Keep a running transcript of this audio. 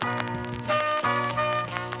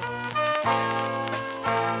Hi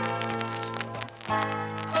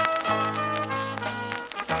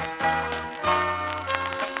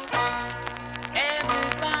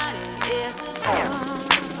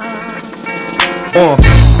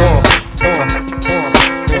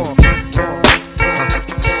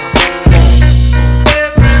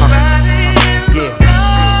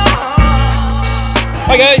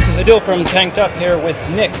guys, it's Adil from Tanked Up here with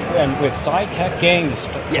Nick and with SciTech Games.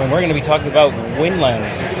 Yes. And we're going to be talking about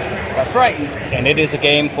Windlands. That's right. And it is a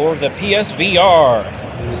game for the PSVR.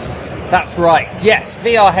 That's right. Yes,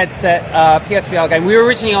 VR headset, PSVR game. We were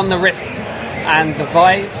originally on the Rift and the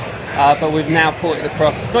Vive, but we've now ported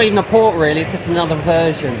across. It's not even a port really, it's just another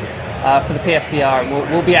version for the PSVR. And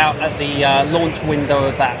we'll be out at the launch window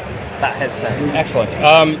of that headset. Excellent.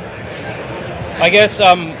 I guess, do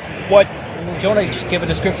you want to just give a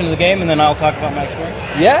description of the game and then I'll talk about my experience?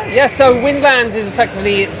 Yeah. So Windlands is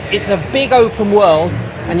effectively, it's a big open world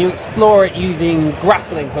and you explore it using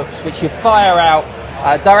grappling hooks, which you fire out,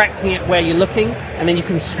 directing it where you're looking, and then you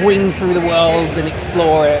can swing through the world and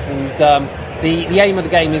explore it. And the aim of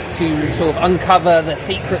the game is to sort of uncover the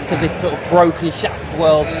secrets of this sort of broken, shattered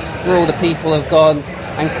world where all the people have gone,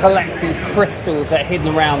 and collect these crystals that are hidden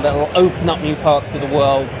around that will open up new parts of the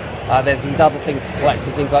world. There's these other things to collect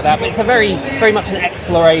and things like that, but it's a very, very much an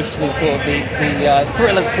exploration of sort of the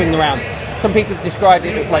thrill of swinging around. Some people describe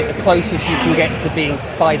it as like the closest you can get to being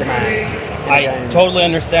Spider-Man. I totally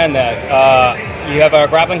understand that. You have a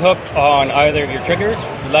grappling hook on either of your triggers,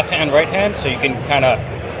 left hand, right hand, so you can kind of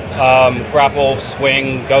grapple,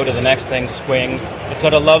 swing, go to the next thing, swing. It's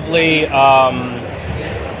got a lovely,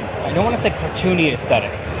 I don't want to say cartoony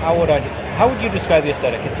aesthetic. How would you describe the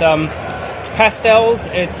aesthetic? It's pastels.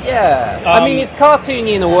 I mean, it's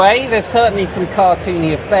cartoony in a way. There's certainly some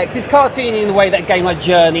cartoony effects. It's cartoony in the way that a game like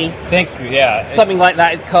Journey. Thank you. Yeah. Something like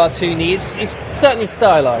that is cartoony. It's certainly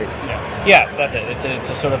stylized. Yeah, that's it. It's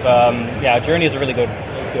a sort of Journey is a really good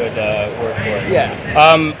word for it. Yeah.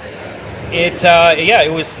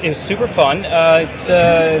 It was super fun.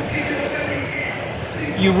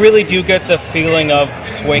 You really do get the feeling of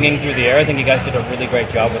swinging through the air. I think you guys did a really great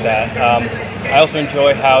job with that. I also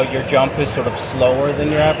enjoy how your jump is sort of slower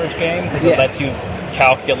than your average game, because it lets you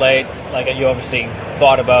calculate. Like, you obviously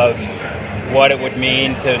thought about what it would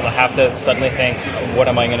mean to have to suddenly think, what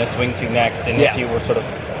am I going to swing to next? And if you were sort of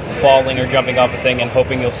falling or jumping off a thing and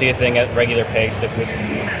hoping you'll see a thing at regular pace, it would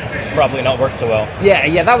probably not work so well.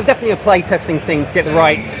 Yeah, that was definitely a playtesting thing to get the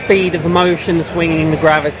right speed of the motion, swinging the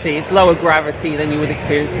gravity. It's lower gravity than you would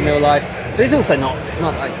experience in real life, but it's also not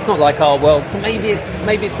like our world. So maybe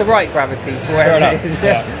it's the right gravity for where it is.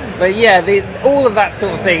 Yeah. But all of that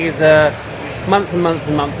sort of thing is months and months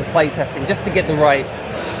and months of playtesting just to get the right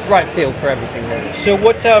feel for everything. Really. So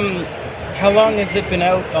how long has it been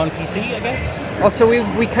out on PC? I guess. Oh, so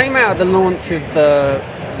we came out at the launch of the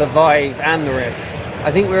Vive and the Rift. I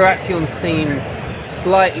think we were actually on Steam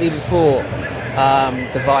slightly before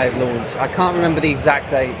the Vive launch. I can't remember the exact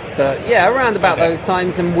dates, but around about those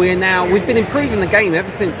times. And we've been improving the game ever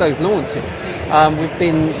since those launches. We've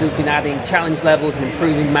been adding challenge levels and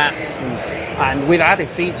improving maps, and we've added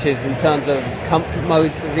features in terms of comfort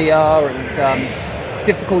modes for VR and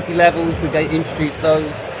difficulty levels. We've introduced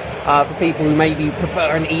those for people who maybe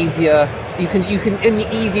prefer an easier. You can in the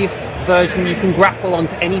easiest version you can grapple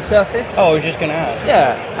onto any surface. Oh, I was just going to ask.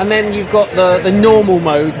 Yeah, and then you've got the normal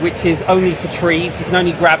mode, which is only for trees. You can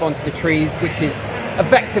only grab onto the trees, which is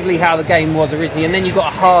effectively how the game was originally. And then you've got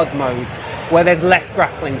a hard mode where there's less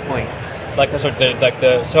grappling points.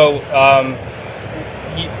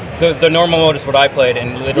 The normal mode is what I played,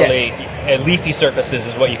 and literally leafy surfaces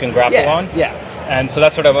is what you can grapple on. Yeah. And so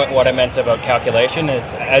that's sort of what I meant about calculation, is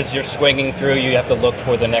as you're swinging through, you have to look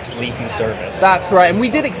for the next leafy surface. That's right, and we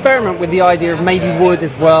did experiment with the idea of maybe wood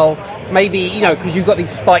as well. Maybe, because you've got these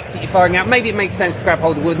spikes that you're firing out, maybe it makes sense to grab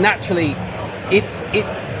hold of wood. Naturally, it's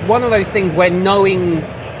one of those things where knowing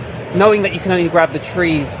that you can only grab the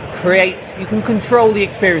trees you can control the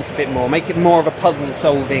experience a bit more, make it more of a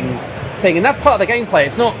puzzle-solving thing, and that's part of the gameplay.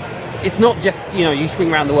 It's not just, you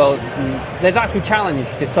swing around the world, and there's actual challenge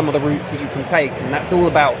to some of the routes that you can take, and that's all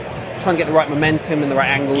about trying to get the right momentum and the right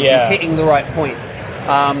angles and hitting the right points,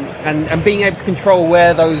 and being able to control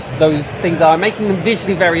where those things are, making them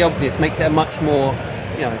visually very obvious makes it a much more,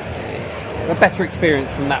 a better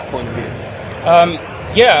experience from that point of view.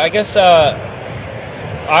 I guess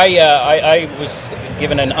I was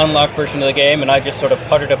given an unlocked version of the game, and I just sort of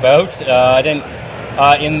puttered about. I didn't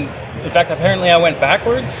in fact, apparently I went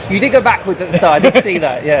backwards. You did go backwards at the start. I did see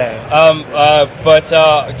that, yeah. But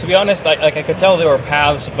to be honest, I could tell there were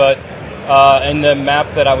paths, but and the map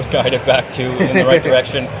that I was guided back to in the right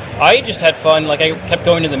direction. I just had fun. Like, I kept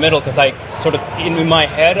going to the middle because I sort of, in my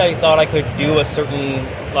head, I thought I could do a certain,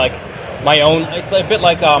 like, my own. It's a bit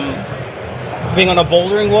like being on a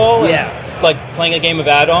bouldering wall. Yeah. It's like playing a game of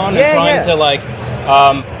add-on and trying to, like,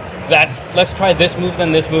 let's try this move,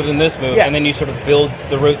 then this move, then this move, and then you sort of build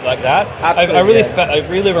the route like that. Absolutely, It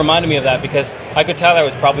really reminded me of that because I could tell I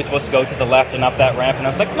was probably supposed to go to the left and up that ramp, and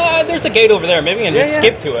I was like, there's a gate over there, maybe I can just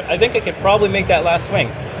skip to it. I think I could probably make that last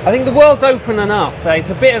swing. I think the world's open enough. It's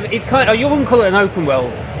a bit of, it's kind of, you wouldn't call it an open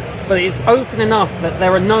world, but it's open enough that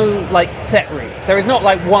there are no like set routes. There is not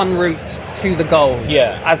like one route to the goal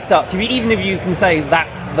as such. Even if you can say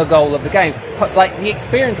that's the goal of the game, but like the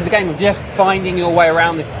experience of the game of just finding your way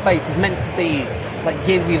around this space is meant to be like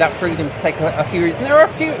give you that freedom to take a few routes. And there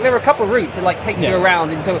are a couple of routes that like take you around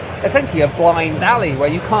into essentially a blind alley where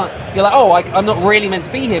you can't. You're like, I'm not really meant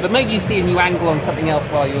to be here, but maybe you see a new angle on something else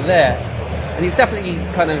while you're there. And it's definitely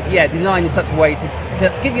kind of designed in such a way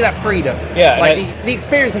to give you that freedom. Yeah, like the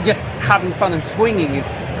experience of just having fun and swinging is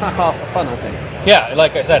kind of half the fun, I think. Yeah,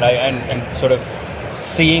 like I said, and sort of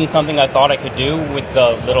seeing something I thought I could do with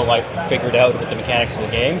the little I figured out with the mechanics of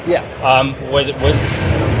the game. Yeah. Was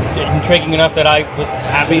intriguing enough that I was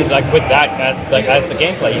happy like with that as the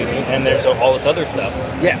gameplay, and there's all this other stuff.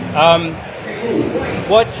 Yeah.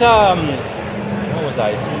 What was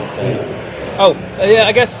I going to say? Oh, yeah,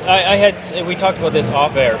 I guess I had. We talked about this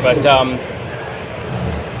off air, but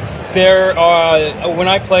there are. When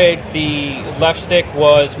I played, the left stick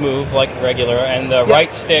was move like regular, and the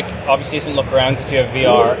right stick obviously isn't look around because you have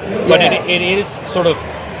VR. But it is sort of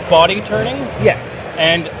body turning. Yes.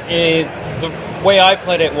 And the way I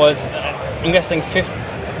played it was, I'm guessing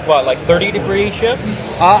 30-degree shifts?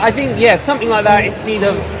 I think, something like that. It's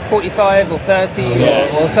either 45 or 30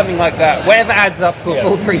 or something like that. Whatever adds up to a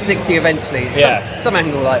full 360 eventually. Some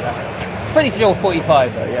angle like that. Pretty sure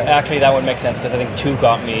 45 though, Actually, that would make sense because I think 2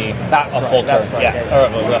 got me a full turn. Or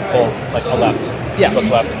a full, like a left. Yeah. Look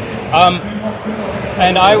left.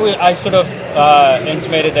 And I sort of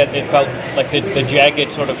intimated that it felt like the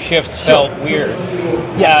jagged sort of shifts felt weird.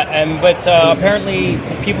 But apparently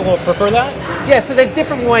people will prefer that. Yeah, so there's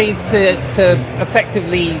different ways to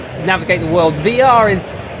effectively navigate the world. VR is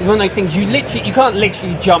one of those things you can't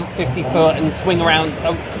literally jump 50 foot and swing around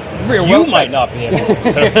a real world. You might not be able to.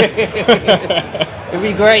 It'd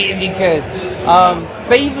be great if you could.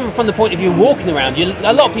 But even from the point of view of walking around,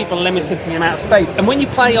 a lot of people are limited to the amount of space. And when you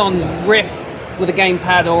play on Rift with a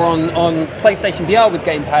gamepad or on PlayStation VR with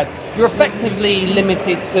gamepad, you're effectively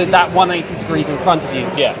limited to that 180 degrees in front of you.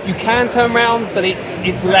 Yeah. You can turn around, but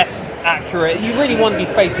it's less accurate. You really want to be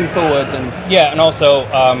facing forward. And also,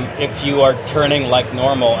 if you are turning like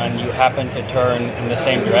normal and you happen to turn in the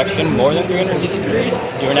same direction more than 360 degrees,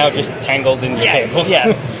 you're now just tangled in the tables.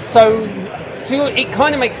 So it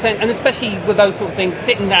kind of makes sense, and especially with those sort of things,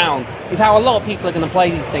 sitting down is how a lot of people are going to play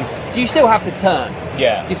these things. So you still have to turn.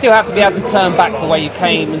 Yeah. You still have to be able to turn back the way you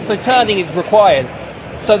came, and so turning is required.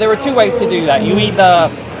 So there are 2 ways to do that. You either,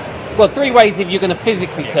 3 ways if you're going to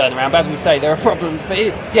physically turn around. But as we say, there are problems. But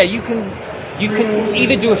you can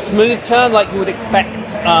either do a smooth turn like you would expect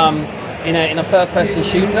in a first-person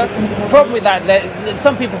shooter. The problem with that,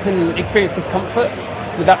 some people can experience discomfort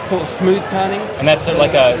with that sort of smooth turning. And that's sort of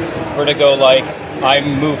like a vertigo, like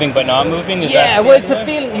I'm moving but not moving? It's a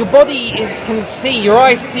feeling. Your body can see, your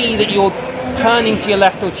eyes see that you're turning to your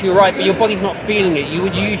left or to your right, but your body's not feeling it. You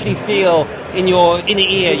would usually feel in your inner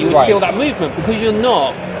ear, you would feel that movement. Because you're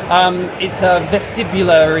not, it's a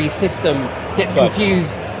vestibulary system gets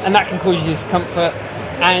confused, and that can cause you discomfort.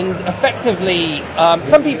 And effectively,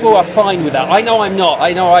 some people are fine with that. I know I'm not.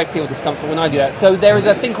 I know I feel discomfort when I do that. So there is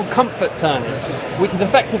a thing called comfort turning, which is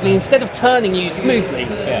effectively, instead of turning you smoothly,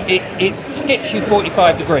 it skips you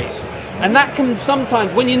 45 degrees. And that can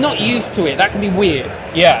sometimes, when you're not used to it, that can be weird.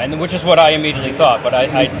 Yeah, and which is what I immediately thought, but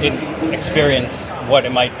I didn't experience what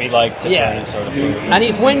it might be like to turn sort of thing. And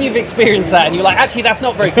it's when you've experienced that and you're like, actually that's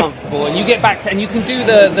not very comfortable, and you get back to, and you can do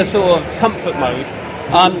the sort of comfort mode,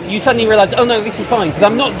 you suddenly realise, oh no, this is fine, because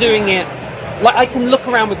I'm not doing it, like I can look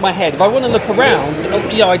around with my head. If I want to look around,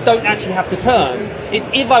 I don't actually have to turn. It's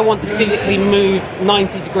if I want to physically move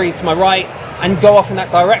 90 degrees to my right and go off in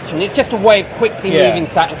that direction. It's just a way of quickly moving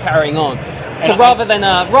that and carrying on. So rather than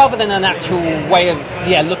an actual way of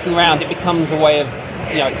looking around, it becomes a way of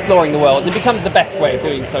exploring the world. It becomes the best way of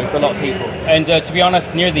doing so for a lot of people. And to be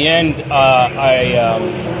honest, near the end, I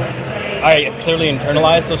clearly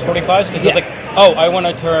internalized those 45s because it's like, oh, I want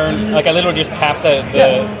to turn. Like I literally just tapped the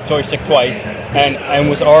joystick twice, and I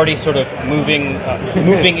was already sort of moving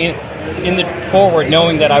in the forward,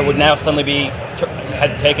 knowing that I would now suddenly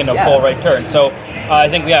had taken a full right turn. So I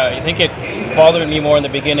think it bothered me more in the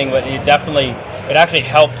beginning, but it actually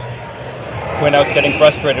helped when I was getting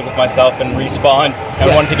frustrated with myself and respawned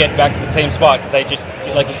and wanted to get back to the same spot because I just,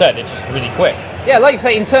 like you said, it's just really quick. Yeah, like you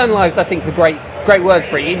say, internalized I think is a great word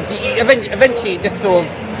for it. Eventually it just sort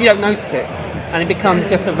of, you don't notice it and it becomes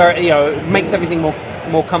just a very, it makes everything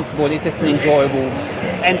more comfortable and it's just an enjoyable,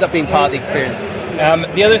 ends up being part of the experience.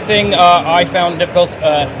 The other thing I found difficult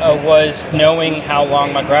was knowing how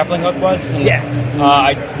long my grappling hook was. And, yes.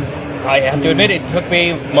 I have to admit, it took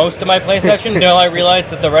me most of my play session until I realized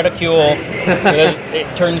that the reticule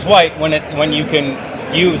it turns white when you can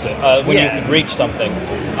use it, when you can reach something.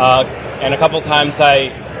 And a couple times I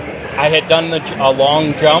had done a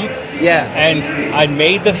long jump, and I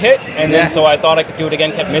made the hit, and then so I thought I could do it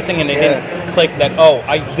again, kept missing, and it didn't click that. Oh,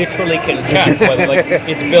 I literally can check, but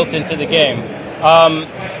it's built into the game.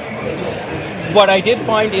 What I did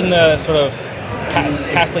find in the sort of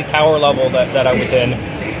Catholic Tower level that I was in,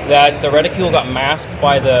 that the reticule got masked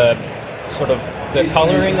by the sort of the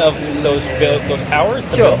coloring of those towers,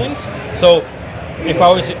 the buildings. So if I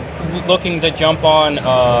was looking to jump on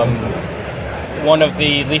one of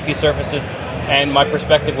the leafy surfaces and my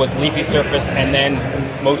perspective was leafy surface and then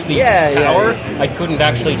mostly tower, I couldn't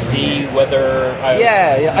actually see whether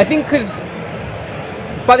I think because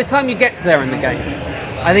by the time you get to there in the game,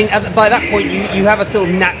 I think by that point you have a sort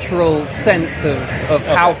of natural sense of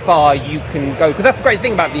how far you can go. Because that's the great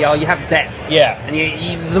thing about VR, you have depth. Yeah.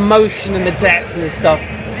 And the motion and the depth and the stuff,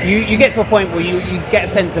 you get to a point where you get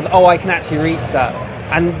a sense of, I can actually reach that.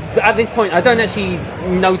 And at this point, I don't actually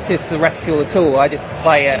notice the reticule at all. I just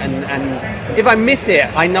play it, and if I miss it,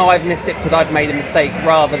 I know I've missed it because I've made a mistake,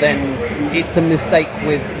 rather than it's a mistake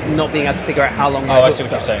with not being able to figure out how long I see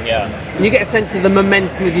what you're saying, yeah. And you get a sense of the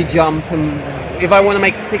momentum of your jump, and if I want to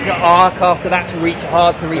make a particular arc after that to reach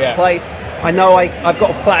a place, I know I've got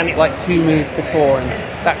to plan it like 2 moves before, and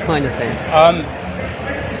that kind of thing.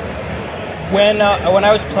 When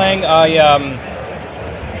I was playing, I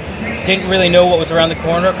didn't really know what was around the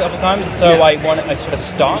corner a couple times, so I sort of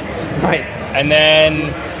stopped. Right. And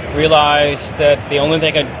then realized that the only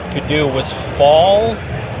thing I could do was fall.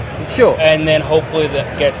 Sure. And then hopefully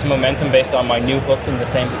get some momentum based on my new hook in the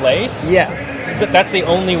same place. Yeah. So that's the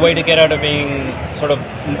only way to get out of being sort of...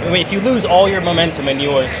 I mean, if you lose all your momentum and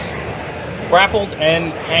you are grappled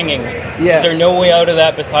and hanging, is there no way out of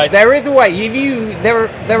that besides... There is a way. There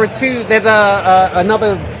are two... There's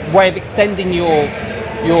another way of extending your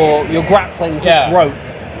grappling rope.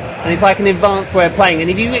 And it's like an advanced way of playing. And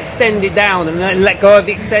if you extend it down and then let go of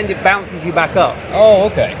the extend, it bounces you back up. Oh,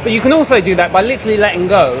 okay. But you can also do that by literally letting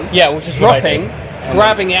go. Yeah, which is dropping,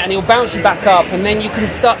 grabbing it, and it'll bounce you back up. And then you can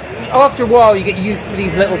start... After a while, you get used to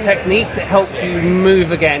these little techniques that help you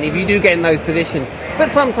move again if you do get in those positions.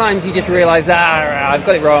 But sometimes you just realise, I've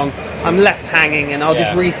got it wrong. I'm left hanging, and I'll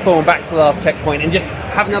just respawn back to the last checkpoint and just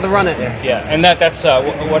have another run at it. Yeah, and that's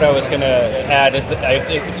what I was going to add, is that I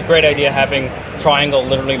think it's a great idea having triangle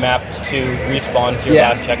literally mapped to respawn to your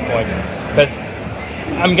last checkpoint. Because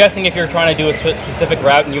I'm guessing if you're trying to do a specific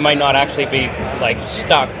route and you might not actually be like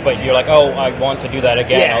stuck, but you're like, I want to do that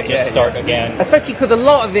again, I'll just start again. Especially because a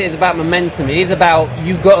lot of it is about momentum. It is about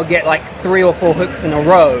you've got to get like 3 or 4 hooks in a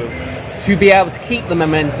row to be able to keep the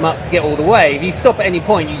momentum up to get all the way. If you stop at any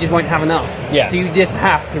point, you just won't have enough. Yeah. So you just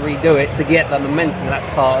have to redo it to get the momentum. And that's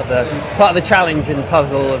part of the challenge and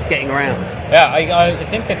puzzle of getting around. Yeah, I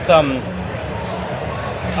think it's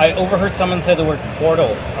I overheard someone say the word portal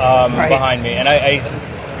behind me, and I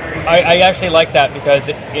actually like that because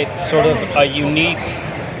it's sort of a unique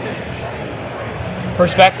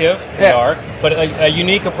perspective, but a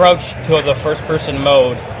unique approach to the first-person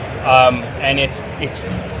mode. And it's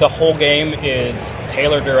the whole game is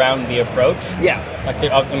tailored around the approach. Yeah. Like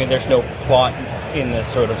there's no plot in the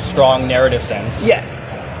sort of strong narrative sense. Yes.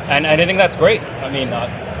 And I think that's great. I mean,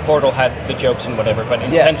 Portal had the jokes and whatever, but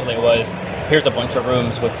essentially it was, here's a bunch of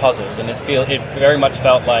rooms with puzzles, and it very much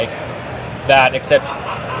felt like that, except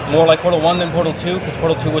more like Portal 1 than Portal 2, because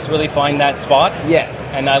Portal 2 was really find that spot. Yes.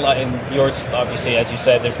 And yours, obviously, as you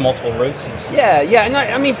said, there's multiple routes. And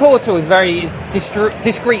I mean, Portal is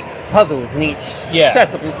discrete puzzles in each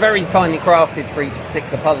setup. It's very finely crafted for each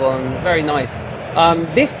particular puzzle, and very nice.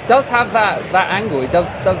 This does have that angle. It does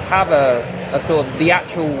have a sort of the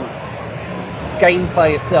actual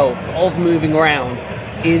gameplay itself of moving around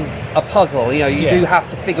is a puzzle. You do have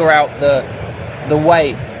to figure out the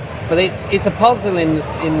way, but it's a puzzle in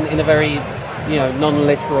a very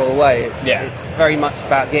non-literal way. It's very much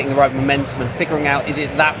about getting the right momentum and figuring out, is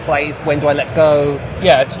it that place? When do I let go?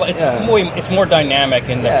 Yeah, it's more dynamic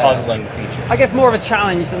in the puzzling feature. I guess more of a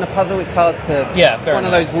challenge than a puzzle. It's hard to. Yeah, fair one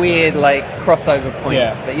enough. of those weird crossover points.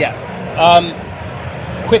 Yeah. But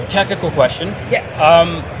quick technical question. Yes.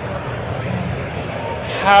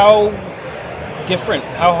 How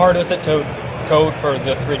hard is it to code for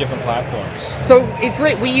the 3 different platforms? So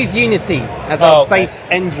we use Unity as our base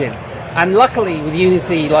engine, and luckily with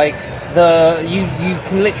Unity, like you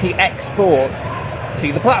can literally export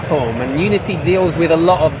to the platform, and Unity deals with a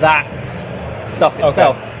lot of that stuff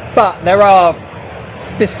itself. Okay. But there are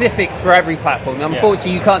specifics for every platform.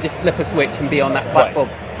 Unfortunately, you can't just flip a switch and be on that platform.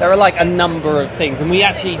 Right. There are like a number of things, and we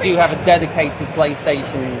actually do have a dedicated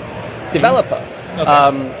PlayStation developer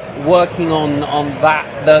working on that,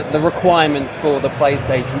 the requirements for the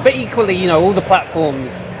PlayStation. But equally, all the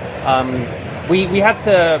platforms, we had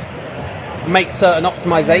to make certain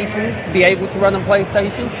optimizations to be able to run on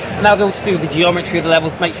PlayStation, and that was all to do with the geometry of the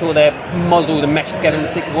levels, make sure they're modelled and meshed together in a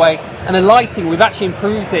particular way. And the lighting, we've actually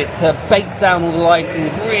improved it to bake down all the lighting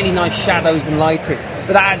with really nice shadows and lighting,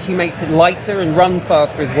 but that actually makes it lighter and run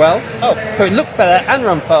faster as well. So it looks better and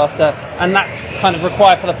run faster, and that's kind of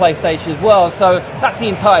required for the PlayStation as well. So that's the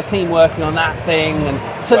entire team working on that thing. And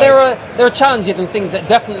so there are challenges and things that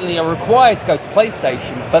definitely are required to go to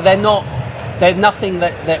PlayStation, but they're nothing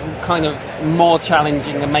that kind of more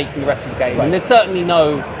challenging than making the rest of the game. Right. And there's certainly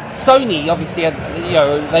no Sony. Obviously,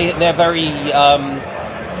 they're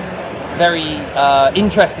very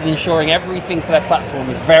interested in ensuring everything for their platform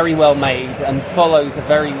is very well made and follows a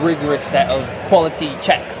very rigorous set of quality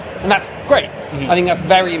checks, and that's great. I think that's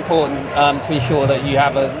very important to ensure that you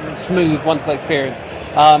have a smooth, wonderful experience.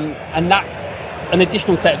 And that's an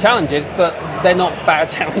additional set of challenges, but they're not bad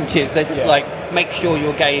challenges. They're just like, make sure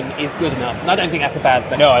your game is good enough. And I don't think that's a bad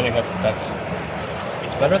thing. No, I think that's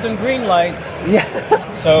it's better than green light. Yeah.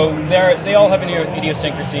 So they all have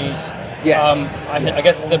idiosyncrasies. Yes. I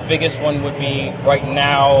guess the biggest one would be right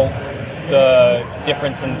now the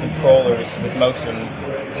difference in controllers with motion.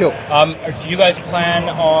 Sure. Do you guys plan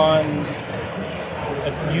on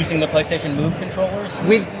using the PlayStation Move controllers?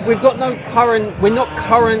 We've got no current. We're not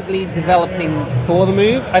currently developing for the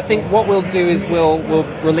Move. I think what we'll do is we'll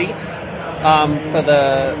release for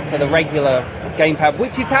the regular gamepad,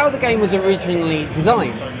 which is how the game was originally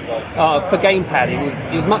designed for gamepad.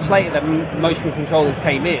 It was much later that motion controllers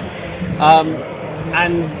came in,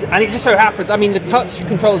 and it just so happens. I mean, the touch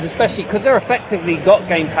controllers, especially because they're effectively got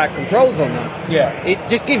gamepad controls on them. Yeah, it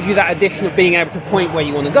just gives you that addition of being able to point where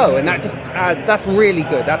you want to go, and that just that's really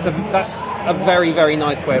good. That's a very, very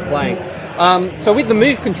nice way of playing. So with the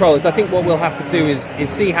Move controllers, I think what we'll have to do is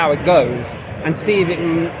see how it goes and see if it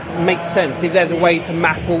makes sense, if there's a way to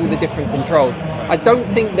map all the different controls. I don't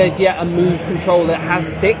think there's yet a Move controller that has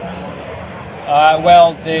sticks.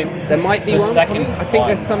 There might be one coming. I think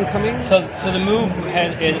there's some coming. So the Move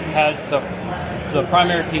has the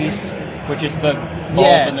primary piece, which is the bulb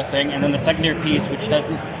and the thing, and then the secondary piece, which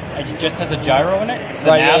it just has a gyro in it. It's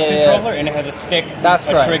the nav controller, and it has a stick, a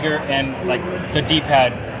trigger, and like the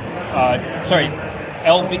D-pad.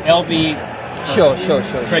 LB. Sure.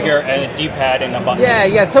 Trigger and a D-pad and a button.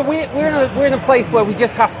 Yeah. So we're in a place where we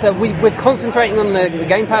just have to. We're concentrating on the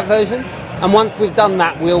gamepad version, and once we've done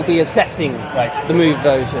that, we'll be assessing the Move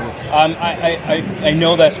version. I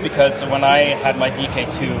know this because when I had my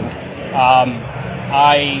DK2,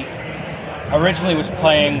 I originally was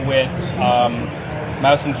playing with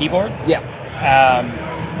mouse and keyboard. Yeah.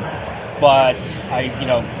 But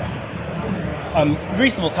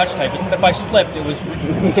reasonable touch type, but if I slipped, it was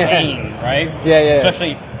pain, right? Yeah.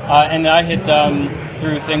 Especially, and I hit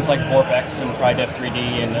through things like Vorpex and TriDef 3D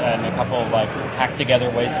and a couple of like hacked together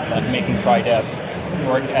ways of like making TriDef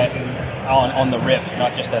work on the Rift,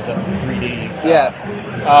 not just as a 3D.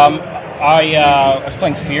 I was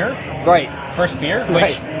playing Fear. Right. First Fear,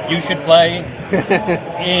 which you should play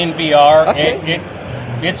in VR. Okay.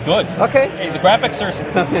 It's good. Okay. The graphics are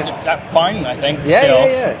fine, I think.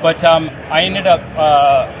 Yeah. But I ended up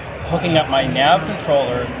hooking up my nav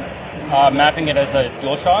controller, mapping it as a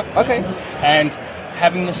DualShock. Okay. And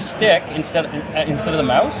having the stick instead of the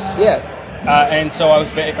mouse. Yeah. And so I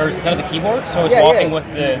was, or instead of the keyboard, so I was walking with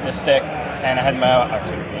the stick, and I had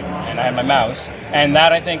my mouse, and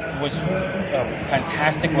that I think was a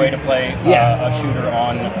fantastic way to play a shooter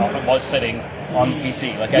while sitting on the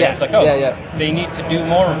PC. Like it's like, they need to do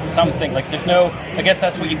more something. Like there's no. I guess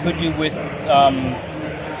that's what you could do with,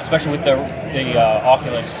 especially with the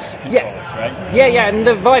Oculus controllers, right? Yeah, and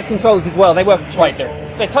the Vive controllers as well. They work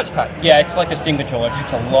They're touchpads. Yeah, it's like a Steam controller. It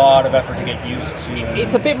takes a lot of effort to get used to.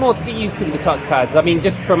 It's a bit more to get used to with the touchpads. I mean,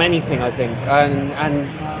 just from anything, I think,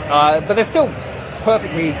 but they're still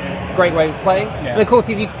perfectly great way of playing. Yeah. And of course,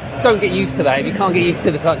 if you don't get used to that, if you can't get used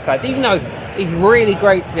to the touchpad, even though it's really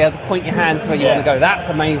great to be able to point your hands where you want to go, that's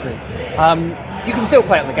amazing. You can still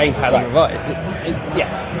play it on the gamepad on the Vive.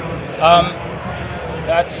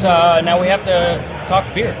 that's now we have to talk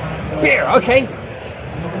beer. Beer, okay.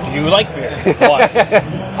 Do you like beer? Why?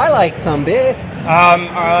 I like some beer.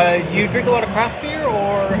 Do you drink a lot of craft beer,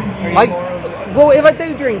 or are you more of... Well, if I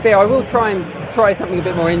do drink beer, I will try something a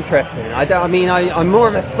bit more interesting. I'm more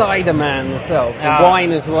of a cider man myself, and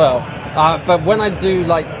wine as well. But when I do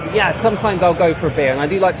sometimes I'll go for a beer, and I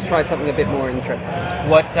do like to try something a bit more interesting.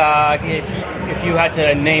 What if you had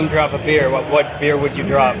to name drop a beer? What beer would you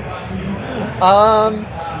drop?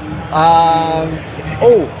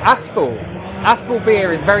 Aspel. Aspel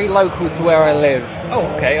beer is very local to where I live. Oh,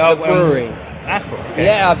 okay. The brewery. Aspel. Okay.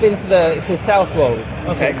 Yeah, I've been to it's in Southwold,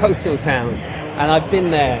 okay, a coastal town, and I've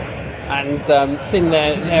been there and seen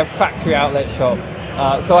their factory outlet shop.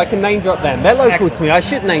 So I can name drop them. They're local to me. I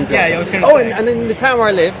should name drop them. I was going to say. And in the town where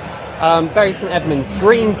I live, Bury St Edmunds,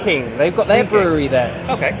 Green King. They've got their brewery there.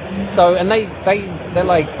 Okay. So and they're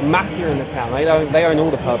like a mafia in the town. They own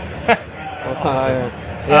all the pubs. Awesome.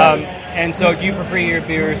 And so, do you prefer your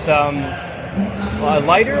beers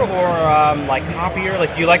lighter or like hoppier?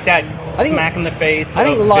 Like, do you like that smack in the face? I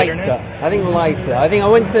think lighter. Bitterness? I think lighter. I think I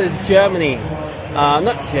went to Germany.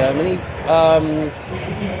 Not Germany.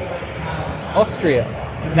 Austria.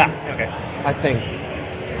 Okay. I think.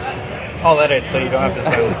 I'll edit so you don't have to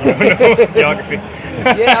say geography.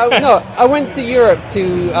 I went to Europe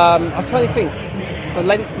to. I'm trying to think.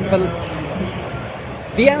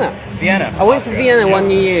 Vienna. I went to Vienna 1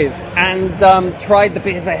 year and tried the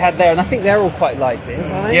beers they had there, and I think they're all quite light beers,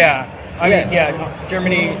 aren't they? Yeah.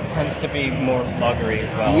 Germany tends to be more lagery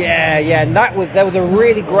as well. Yeah, and there was a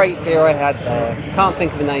really great beer I had there. Can't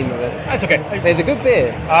think of the name of it. That's okay. It's a good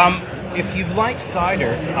beer. If you like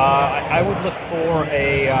ciders, I would look for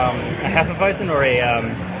a Hefeweizen or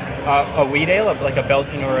a wheat ale, like a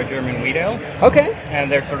Belgian or a German wheat ale. Okay.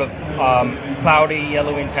 And they're sort of cloudy,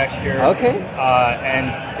 yellowy in texture. Okay.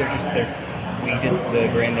 And there's wheat is the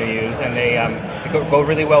grain they use, and they go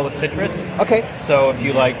really well with citrus. Okay. So if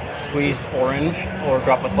you like squeeze orange or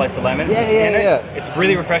drop a slice of lemon in it, it's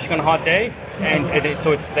really refreshing on a hot day, and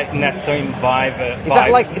so it's in that same vibe.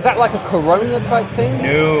 Is that like a Corona type thing?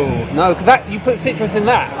 No, because you put citrus in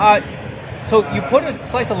that. So you put a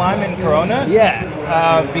slice of lime in Corona? Yeah.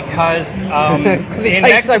 Because it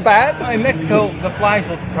tastes so bad? In Mexico, the flies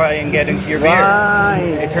will try and get into your beer.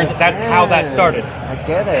 Right. It turns out that's how that started. I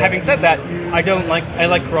get it. Having said that, I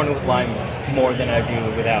like Corona with lime more than I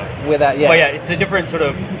do without. Without, yeah. But yeah, it's a different sort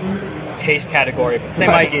of taste category, but same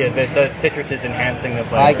idea that the citrus is enhancing the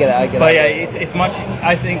flavor. I get it. But yeah, it's much.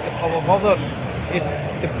 I think of all it's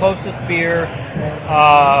the closest beer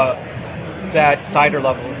that cider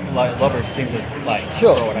lovers seem to like.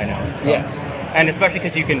 Sure. For what I know. So. Yes. And especially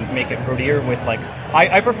because you can make it fruitier with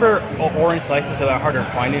I prefer orange slices that are harder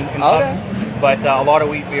to find in pubs. But a lot of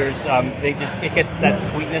wheat beers, it gets that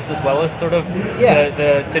sweetness as well as sort of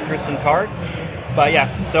the citrus and tart. But yeah,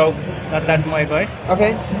 so that's my advice.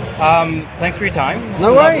 Okay. Thanks for your time.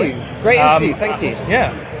 No worries. Great interview. Thank you.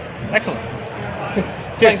 Yeah. Excellent.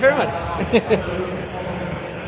 Thanks very much.